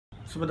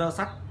සුබ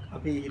දවසක්.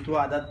 අපි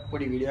හිතුවා අදත්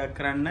පොඩි වීඩියෝ එකක්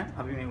කරන්න.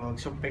 අපි මේ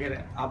වර්ක්ෂොප් එකට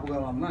ආපු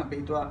ගමන්ම අපි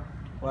හිතුවා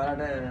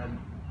ඔයාලට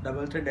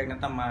ඩබල් ත්‍රෙඩ් එක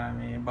නැත්නම්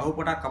මේ බහු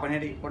පොටක් කපන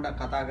හැටි පොඩ්ඩක්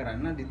කතා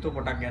කරන්න. දිත්ත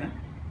පොටක් ගැන.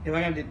 ඒ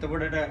වගේම දිත්ත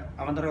පොටට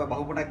අමතරව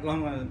බහු පොටක්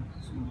ගිහම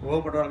බහු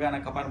පොටවල්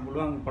ගන්න කපන්න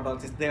පුළුවන්. පොටවල්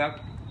 32ක්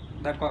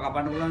දක්වා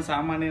කපන්න පුළුවන්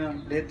සාමාන්‍ය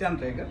ලේත්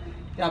යන්ත්‍රයක.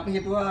 ඉතින් අපි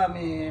හිතුවා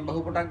මේ බහු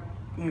පොටක්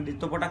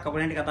දිත්ත පොටක්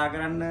කපන හැටි කතා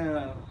කරන්න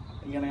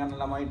ඉගෙන ගන්න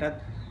ළමයිටත්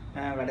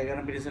වැඩ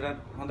කරන පිරිසට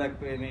හොඳක්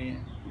මේ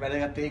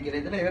වැදගත් වෙයි කියලා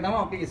හිතලා ඒක තමයි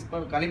අපි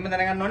කලින්ම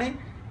දැනගන්න ඕනේ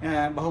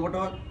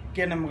බහුපොටව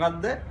කියන්නේ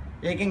මොකද්ද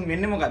ඒකෙන්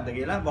වෙන්නේ මොකද්ද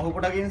කියලා.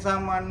 බහුපොටකින්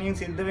සාමාන්‍යයෙන්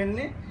සිද්ධ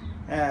වෙන්නේ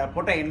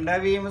පොට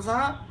එඬවීම සහ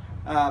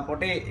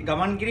පොටේ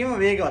ගමන් කිරීම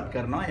වේගවත්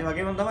කරනවා. ඒ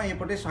වගේම තමයි මේ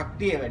පොටේ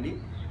ශක්තිය වැඩි.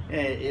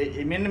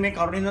 මෙන්න මේ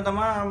කරුණින්ද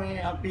තමයි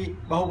මේ අපි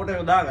බහුපොට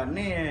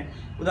යොදාගන්නේ.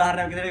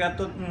 උදාහරණයක් විදිහට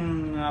ගත්තොත්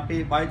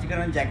අපි පාවිච්චි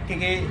කරන ජැක්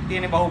එකේ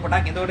තියෙන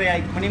බහුපොටක්. ඒතකොට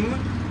එයා ඉක්මනින්ම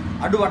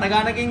අඩු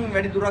වටගානකින්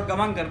වැඩි දුරක්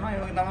ගමන් කරනවා. ඒ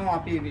වගේ තමයි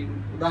අපි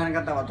උදාහරණයක්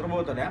ගත්තා වතුර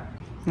බෝතලයක්.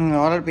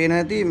 ඔයාලට පේනවා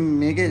ඇති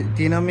මේකේ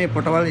තියෙනවා මේ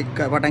පොටවල් එක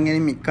පටන්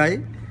ගැනීම 1යි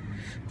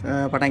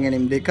පටන්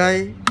ගැනීම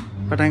 2යි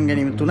පටන්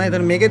ගැනීම 3යි.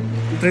 එතන මේකේ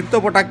ත්‍රිත්ව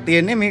පොටක්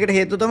තියෙන්නේ. මේකට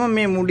හේතුව තමයි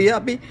මේ මුඩිය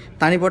අපි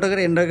තනි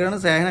පොටකට එන්ඩර් කරන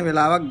සෑහෙන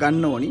වෙලාවක්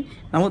ගන්න ඕනි.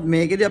 නමුත්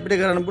මේකෙදි අපිට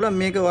කරන්න පුළුවන්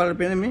මේක ඔයාලට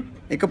පේන මේ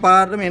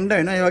එකපාරටම එන්ඩර්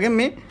වෙනවා. ඒ වගේම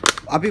මේ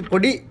අපි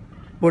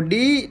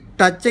පොඩි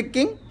ටච්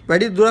එකකින්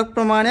වැඩි දුරක්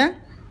ප්‍රමාණයක්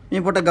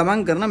මේ පොට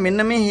ගමන් කරන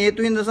මෙන්න මේ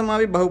හේතු හින්දා තමයි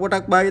අපි බහු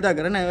පොටක් භාවිත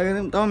කරන. ඒ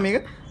වගේම තමයි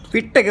මේක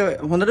ෆිට් එක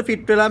හොඳට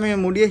ෆිට් වෙලා මේ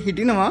මුඩිය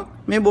හිටිනවා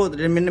මේ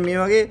බෝතලේ. මෙන්න මේ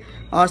වගේ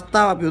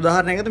අවස්ථාව අපි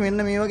උදාහරණයකට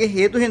මෙන්න මේ වගේ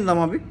හේතු හින්දා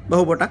තමයි අපි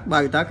බහු පොටක්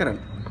භාවිත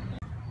කරන්නේ.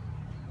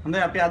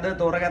 හොඳයි අපි අද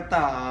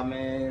තෝරගත්තා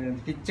මේ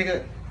පිච් එක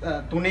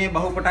තුනේ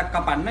බහු පොටක්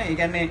කපන්න. ඒ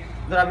කියන්නේ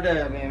ඉතින්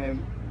අපිට මේ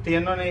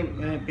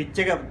තියෙනෝනේ පිච්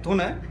එක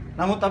 3.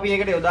 නමුත් අපි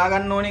ඒකට යොදා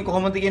ගන්න ඕනේ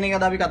කොහොමද කියන එක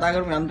අද අපි කතා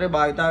කරමු. යන්ත්‍රය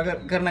භාවිත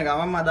කරන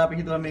ගමන්ම අද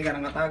අපි හිතුවා මේ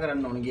ගැන කතා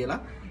කරන්න ඕනේ කියලා.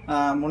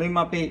 මුලින්ම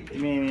අපි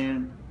මේ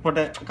පොට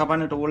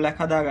කපන්න ටූල්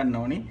එකක් හදා ගන්න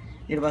ඕනේ.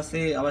 ඊට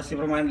පස්සේ අවශ්‍ය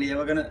ප්‍රමාණය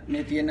ලියවගෙන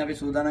මේ තියෙන අපි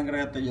සූදානම්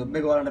කරගත්ත ජොබ්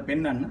එක ඔයාලට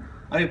පෙන්වන්න.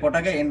 අපි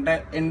පොටක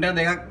එන්ඩර්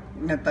දෙකක්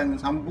නැත්තම්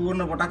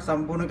සම්පූර්ණ පොටක්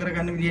සම්පූර්ණ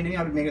කරගන්න විදිහ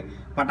නෙවෙයි අපි මේක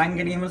පටන්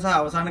ගැනීම සහ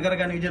අවසන්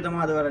කරගන්න විදිහ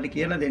තමයි අද ඔයාලට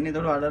කියලා දෙන්නේ.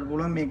 ඒතකොට ඔයාලට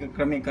පුළුවන් මේක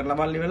ක්‍රමයෙන් කරලා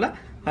බලලා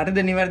හරිද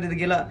නිවැරදිද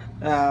කියලා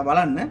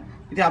බලන්න.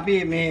 ඉතින් අපි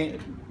මේ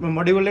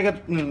මොඩියුල් එක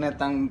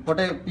නැත්තම්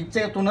පොටේ පිච්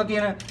එක 3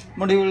 තියෙන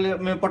මොඩියුල්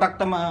මේ පොටක්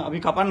තමයි අපි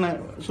කපන්න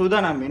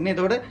සූදානම් වෙන්නේ.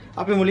 ඒතකොට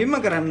අපි මුලින්ම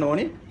කරන්න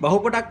ඕනේ බහු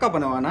පොටක්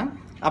කපනවා නම්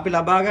අපි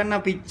ලබා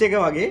ගන්න පිච් එක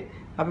වගේ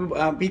අපි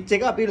පිච්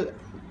එක අපි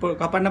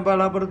කපන්න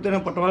බලාපොරොත්තු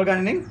වෙන පොටවල්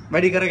ගණනෙන්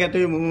වැඩි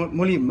කරගත්තේ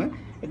මුලින්ම.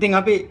 ඉතින්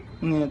අපි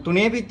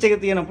 3 පිච් එක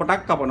තියෙන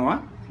පොටක් කපනවා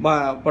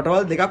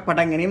පොටවල් දෙකක්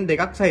පටන් ගැනීම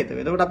දෙකක් සහිතව.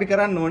 එතකොට අපි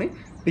කරන්න ඕනේ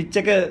පිච්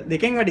එක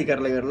දෙකෙන් වැඩි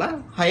කරලා ඉවරලා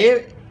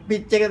 6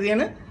 පිච් එක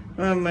තියෙන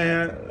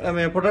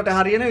මේ පොටට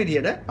හරියන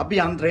විදිහට අපි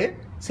යන්ත්‍රය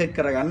සෙට්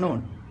කරගන්න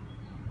ඕනේ.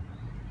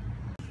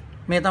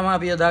 මේ තමයි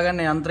අපි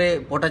යොදාගන්න යන්ත්‍රයේ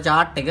පොට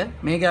chart එක.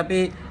 මේක අපි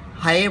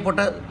 6 පොට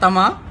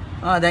තමයි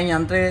දැන්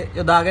යන්ත්‍රයේ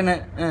යොදාගෙන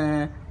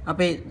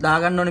අපි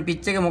දාගන්න ඕනේ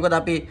පිච් එක. මොකද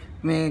අපි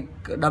මේ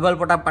ඩබල්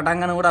පොටක්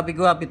පටන් ගන්නකොට අපි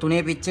කිව්වා අපි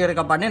 3 පිච් එකට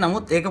කපන්නේ.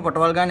 නමුත් ඒක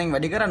පොටවල් ගානෙන්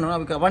වැඩි කරන්න ඕනේ.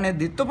 අපි කපන්නේ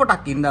දිත්ත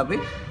පොටක් ඉඳලා අපි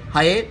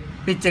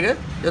 6 පිච් එක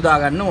යොදා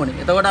ගන්න ඕනේ.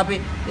 එතකොට අපි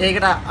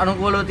ඒකට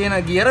අනුකූලව තියෙන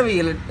ගියර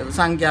වීල්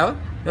සංඛ්‍යාව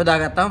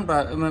යොදාගත්තාම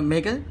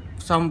මේක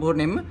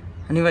සම්පූර්ණයෙන්ම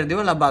නිවැරදිව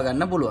ලබා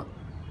ගන්න පුළුවන්.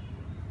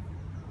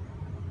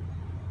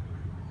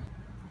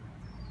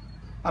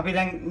 අපි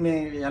දැන්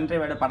මේ යන්ත්‍රය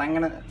වැඩ පටන්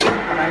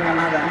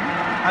ගන්නවා දැන්.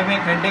 අපි මේ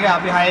ත්‍රෙඩ් එක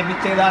අපි 6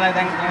 පිච් එක දාලා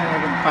දැන්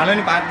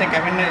පළවෙනි පාත් එක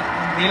කැපෙන්න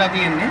දීලා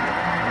තියෙන්නේ.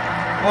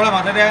 ඕලා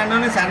මතක තියාගන්න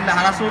ඕනේ සැන්ඩ්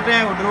හරස් රූටේ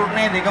උඩු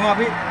රූටේ දෙකම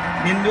අපි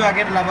බිඳුව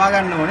අගට ලබා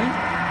ගන්න ඕනේ.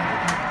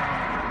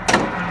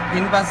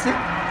 ඊන් පස්සේ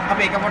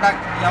අපි එක පොටක්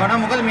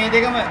යවනවා. මොකද මේ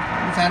දෙකම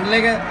සැන්ඩ්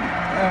එක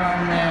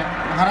මේ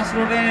හරස්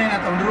රූටේ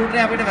නැත්නම් උඩු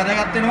රූටේ අපිට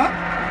වැදගත් වෙනවා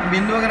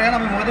බිඳුව කරගෙන.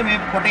 අපි මොකද මේ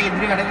පොටේ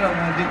ඉදිරි වැඩ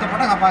දිත්ත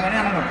පොට කපාගෙන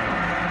යනකොට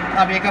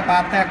අපි එක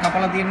පාත් එකක්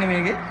කපලා තියන්නේ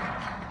මේකේ.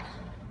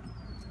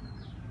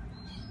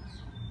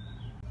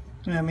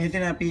 මේ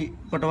තියෙන අපි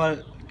පොටවල්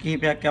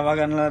කීපයක් යවා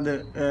ගන්නලාද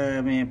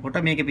මේ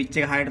පොට මේකේ පිච්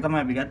එක 6ට තමයි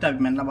අපි ගත්තේ.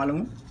 අපි මැනලා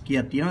බලමු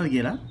කීයක් තියෙනවද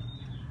කියලා.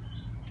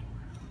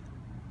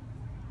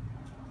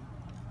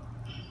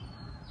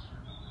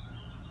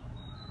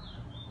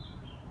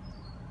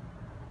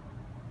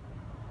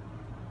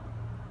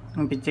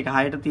 පිච් එක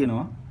 6ට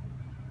තියෙනවා.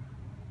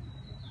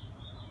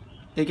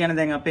 ඒ කියන්නේ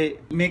දැන් අපේ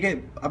මේකේ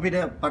අපිට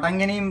පටන්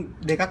ගැනීම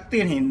දෙකක්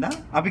තියෙන හින්දා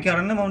අපි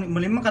කරන්න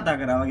මුලින්ම කතා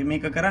කරා වගේ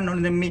මේක කරන්න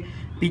ඕනේ. දැන් මේ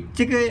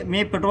පිච් එක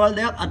මේ පොටවල්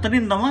දෙකක්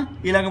අතරින් තමයි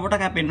ඊළඟ පොට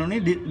කැපෙන්න ඕනේ.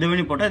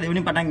 දෙවෙනි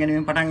පටන්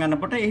ගැනීම පටන්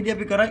ගන්න පොට. එහිදී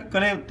අපි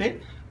කළ යුත්තේ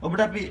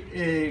ඔබට අපි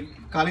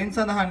කලින්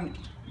සඳහන්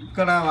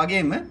කළා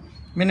වගේම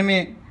මෙන්න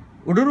මේ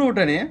උඩු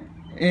රූටණය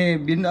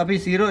අපි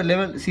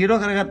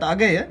 0 කරගත්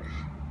අගය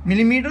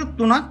මිලිමීටර්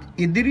 3ක්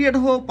ඉදිරියට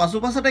හෝ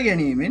පසුපසට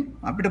ගැනීමෙන්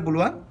අපිට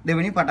පුළුවන්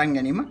දෙවෙනි පටන්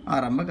ගැනීම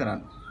ආරම්භ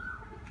කරන්න.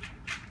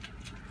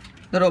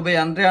 तर ඔබේ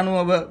යන්ත්‍රය අනුව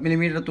ඔබ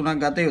මිලිමීටර් 3ක්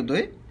ගත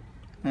යුතුයි.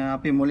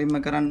 අපි මුලින්ම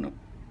කරන්න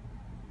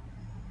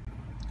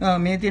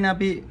මේ තියෙන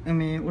අපි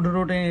මේ උඩු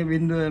රෝටේ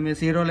බිඳුව මේ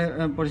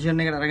 0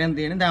 පොසිෂන් එකට අරගෙන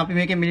තියෙන. දැන් අපි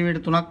මේකේ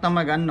මිලිමීටර් 3ක්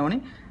තමයි ගන්න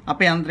ඕනේ.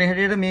 අපේ යන්ත්‍රය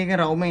හැටියට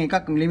මේකේ රවුම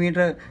එකක්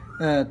මිලිමීටර්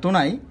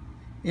 3යි.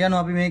 ඒ අනුව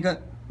අපි මේක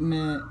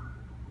මේ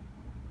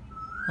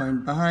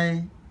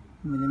 0.5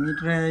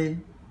 මිලිමීටරයි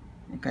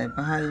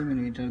 1.5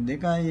 මිලිමීටර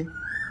 2යි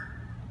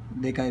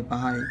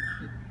 2.5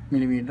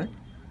 මිලිමීටර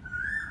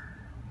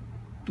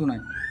 3යි.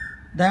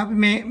 දැන්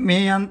අපි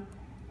මේ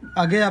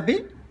අගේ අපි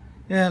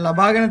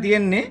ලබාගෙන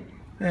තියෙන්නේ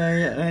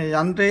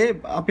යන්ත්‍රයේ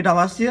අපිට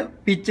අවශ්‍ය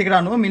පිච් එකට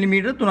අනුව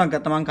මිලිමීටර 3ක්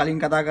ගත්තා. මම කලින්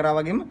කතා කරා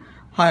වගේම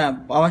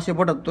අවශ්‍ය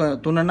පොට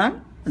 3 නම්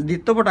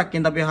දිත්ත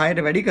පොටක්ෙන් අපි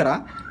 6ට වැඩි කරා.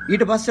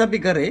 ඊට පස්සේ අපි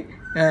කරේ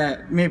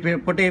මේ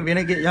පොටේ වෙන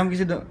යම්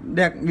කිසි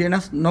දෙයක්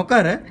වෙනස්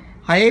නොකර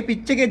 6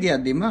 පිච් එකේ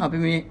තියද්දිම අපි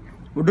මේ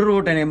උඩු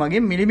රෝටනේ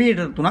මගෙන්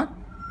මිලිමීටර 3ක්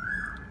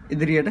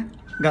ඉදිරියට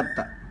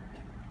ගත්තා.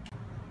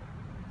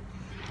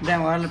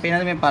 දැන් ඔයාලට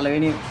පේනද මේ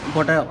පළවෙනි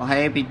පොට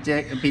 6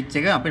 පිච්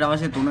එක අපිට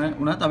අවශ්‍ය 3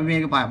 වුණත් අපි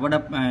මේක පොඩ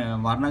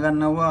වර්ණ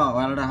ගන්නවා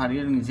ඔයාලට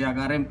හරියට නිසි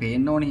ආකාරයෙන්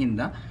පේන්න ඕනේ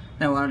හින්දා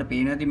දැන් ඔයාලට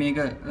පේන ඇති මේක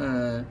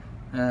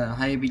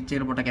 6 පිච්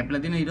එකට පොට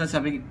කැපිලා තියෙනවා. ඊට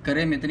පස්සේ අපි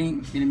කරේ මෙතනින්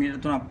මිලිමීටර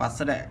 3ක්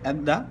පස්සට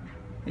ඇද්දා.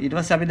 ඊට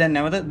පස්සේ අපි දැන්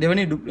නැවත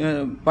දෙවෙනි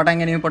පටන්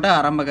ගැනීම පොට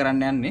ආරම්භ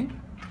කරන්න යන්නේ.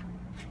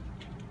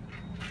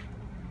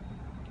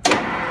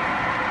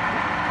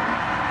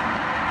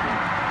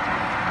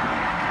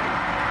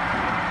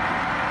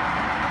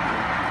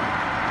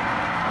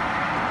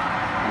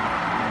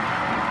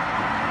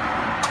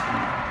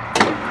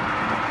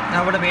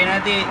 අපිට පේන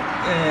ඇති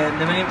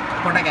දෙවෙනි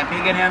පොට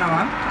කැපීගෙන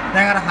යනවා.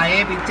 දැන් අර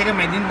 6 පිච් එක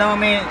මැදින් තමයි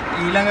මේ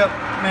ඊළඟ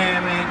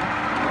මේ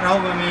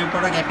රවුම මේ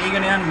පොට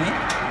කැපීගෙන යන්නේ.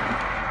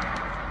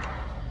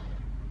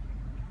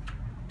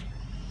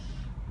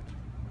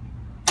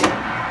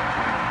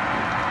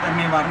 දැන්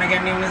මේ වර්ණ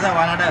ගැනීම නිසා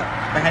ඔයාලට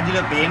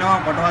පැහැදිලිව පේනවා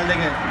පොටවල්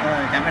දෙක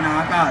කැපෙන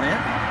ආකාරය.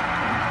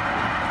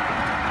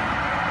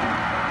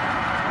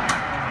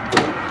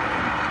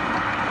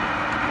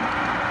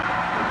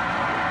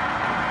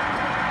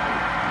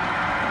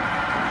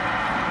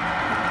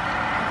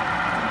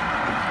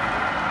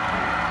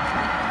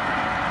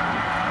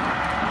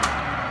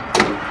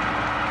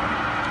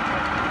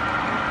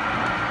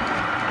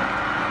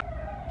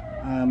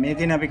 මේ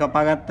තියෙන අපි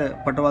කපාගත්ත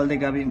පොටවල්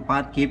දෙක අපි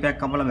පාත් කීපයක්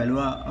කපලා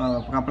බැලුවා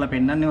කපලා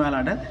පෙන්නන්නේ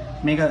ඔයාලට.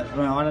 මේක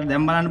ඔයාලට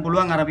දැන් බලන්න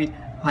පුළුවන් අර අපි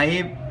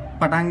 6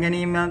 පටන්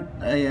ගැනීම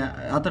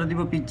අතර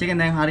තිබු පිච්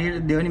එකෙන් දැන් හරියට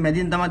දෙවෙනි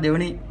මැදින් තමයි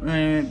දෙවෙනි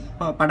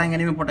පටන්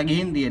ගැනීම පොට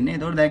ගිහින් තියෙන්නේ.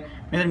 ඒතකොට දැන්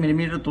මෙතන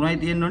මිලිමීටර 3යි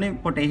තියෙන්න ඕනේ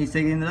පොටේ හිස්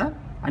එකේ ඉඳලා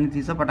අනිත්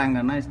හිස්ස පටන්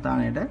ගන්න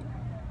ස්ථානයට.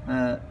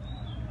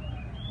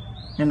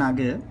 එන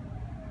අගය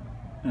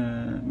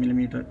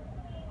මිලිමීටර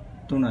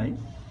 3යි.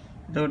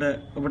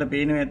 එතකොට ඔබට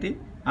පේනවා ඇති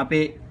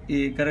අපේ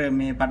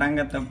මේ පටන්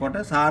ගත්ත පොට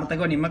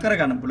සාර්ථකව නිම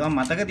කරගන්න පුළුවන්.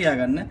 මතක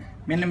තියාගන්න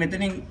මෙන්න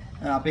මෙතනින්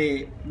අපේ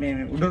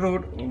මේ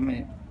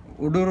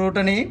උඩු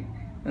රෝටනේ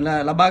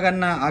ලබා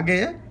ගන්න අගය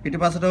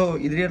පිටිපසට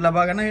ඉදිරියට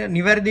ලබා ගන්න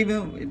නිවැරදි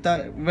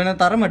වෙන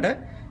තරමට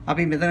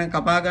අපි මෙතන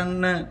කපා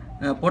ගන්න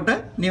පොට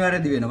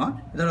නිවැරදි වෙනවා.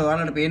 ඒතකොට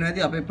ඔයාලට පේනවා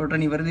ඇති අපේ පොට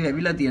නිවැරදිව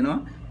ඇවිල්ලා තියෙනවා.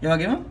 ඒ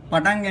වගේම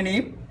පටන්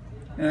ගැනීම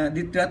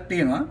දිත්වයක්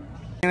තියෙනවා.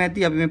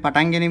 ඇති අපි මේ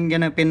පටන් ගැනීම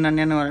ගැන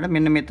පෙන්වන්න යන වලට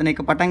මෙන්න මෙතන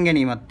එක පටන්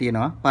ගැනීමක්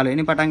තියෙනවා.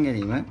 පළවෙනි පටන්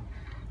ගැනීම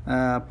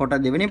පොට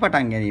දෙවෙනි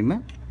පටන් ගැනීම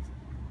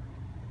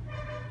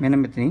මෙන්න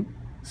මෙතනින්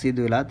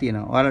සිදු වෙලා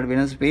තියෙනවා. ඔයාලට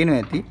වෙනස්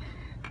පේනවා ඇති.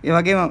 ඒ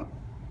වගේම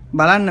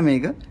බලන්න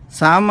මේක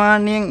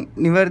සාමාන්‍යයෙන්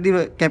නිවැරදිව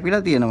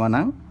කැපිලා තියෙනවා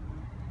නම්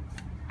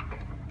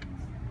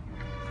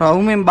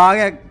රවුමෙන්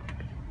භාගයක්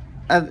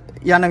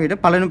යන විට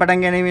පළවෙනි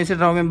පටන් ගැනීමේ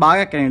සිට රවුමෙන්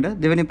භාගයක් යන විට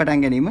දෙවෙනි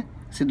පටන් ගැනීම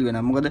සිදු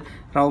වෙනවා. මොකද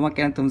රවුමක්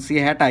කියන්නේ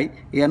 360යි.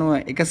 ඒ අනුව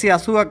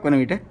 180ක් වන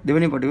විට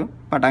දෙවෙනි පොටේ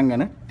පටන්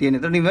ගන්න තියෙන.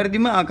 ඒතර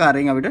නිවැරදිම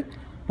ආකාරයෙන් අපිට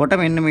පොට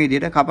මෙන්න මේ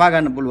විදිහට කපා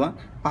ගන්න පුළුවන්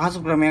පහසු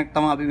ක්‍රමයක්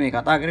තමයි අපි මේ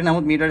කතා කරේ.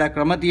 නමුත් මීට වඩා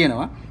ක්‍රම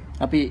තියෙනවා.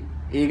 අපි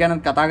ඒ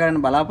ගැන කතා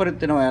කරන්න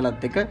බලාපොරොත්තු වෙනවා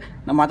ඔයාලත් එක්ක.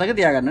 මතක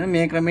තියාගන්න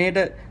මේ ක්‍රමයට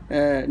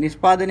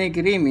නිෂ්පාදනය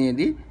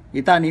කිරීමේදී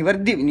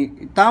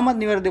ඉතාමත්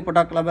නිවැරදි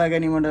පොටක් ලබා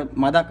ගැනීමට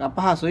මදක්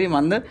අපහසුයි.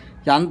 මන්ද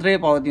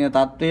යන්ත්‍රයේ පවතින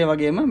තත්ත්වය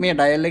වගේම මේ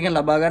ඩයල් එකෙන්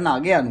ලබා ගන්න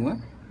අගය අනුව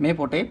මේ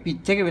පොටේ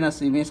පිච් එක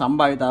වෙනස් වීමේ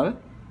සම්භාවිතාව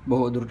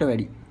බොහෝ දුරට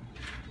වැඩි.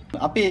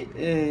 අපි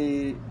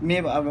මේ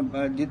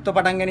දිත්ත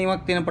පටන්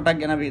ගැනීමක් තියෙන පොටක්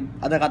ගැන අපි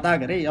අද කතා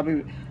කරේ. අපි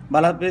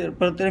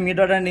බලාපොරොත්තු වෙන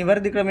මීට වඩා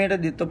නිවැරදි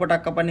ක්‍රමයකට දිත්ත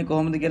පොටක් කපන්නේ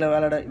කොහොමද කියලා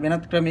ඔයාලට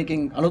වෙනත්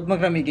ක්‍රමයකින් අලුත්ම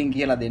ක්‍රමයකින්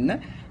කියලා දෙන්න.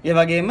 ඒ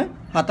වගේම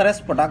හතරස්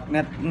පොටක්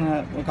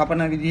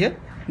කපන විදිය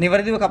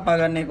නිවැරදිව කපා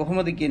ගන්නේ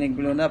කොහොමද කියන එක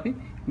පිළිබඳව අපි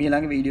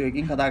ඊළඟ වීඩියෝ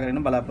එකකින් කතා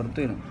කරන්න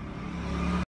බලාපොරොත්තු වෙනවා.